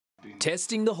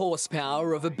Testing the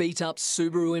horsepower of a beat-up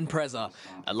Subaru Impreza.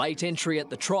 A late entry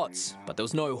at the trots, but there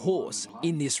was no horse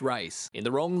in this race. In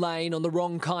the wrong lane on the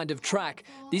wrong kind of track,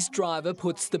 this driver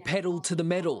puts the pedal to the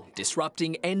metal,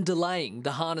 disrupting and delaying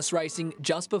the harness racing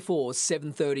just before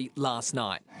 7:30 last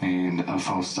night. And a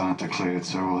false start declared,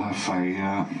 so we'll have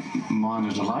a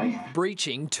minor delay.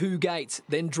 Breaching 2 gates,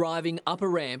 then driving up a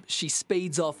ramp, she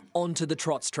speeds off onto the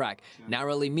trots track,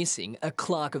 narrowly missing a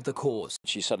clerk of the course.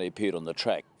 She suddenly appeared on the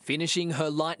track. Finishing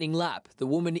her lightning lap, the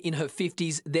woman in her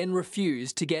 50s then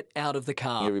refused to get out of the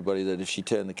car. Everybody that if she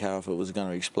turned the car off it was going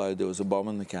to explode, there was a bomb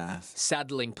in the car.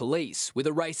 Saddling police with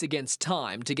a race against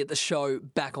time to get the show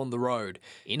back on the road.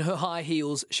 In her high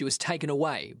heels, she was taken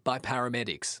away by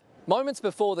paramedics. Moments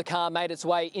before the car made its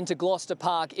way into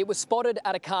Gloucester-Park, it was spotted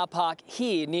at a car park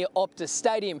here near Optus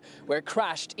Stadium, where it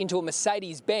crashed into a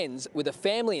Mercedes-Benz with a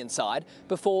family inside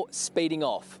before speeding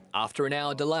off. After an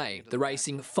hour delay, the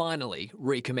racing finally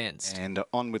recommenced. And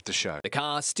on with the show. The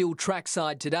car still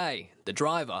trackside today, the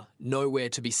driver nowhere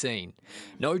to be seen.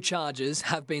 No charges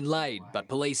have been laid, but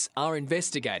police are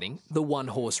investigating the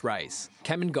one-horse race.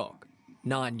 Cameron Gog,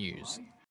 9 News.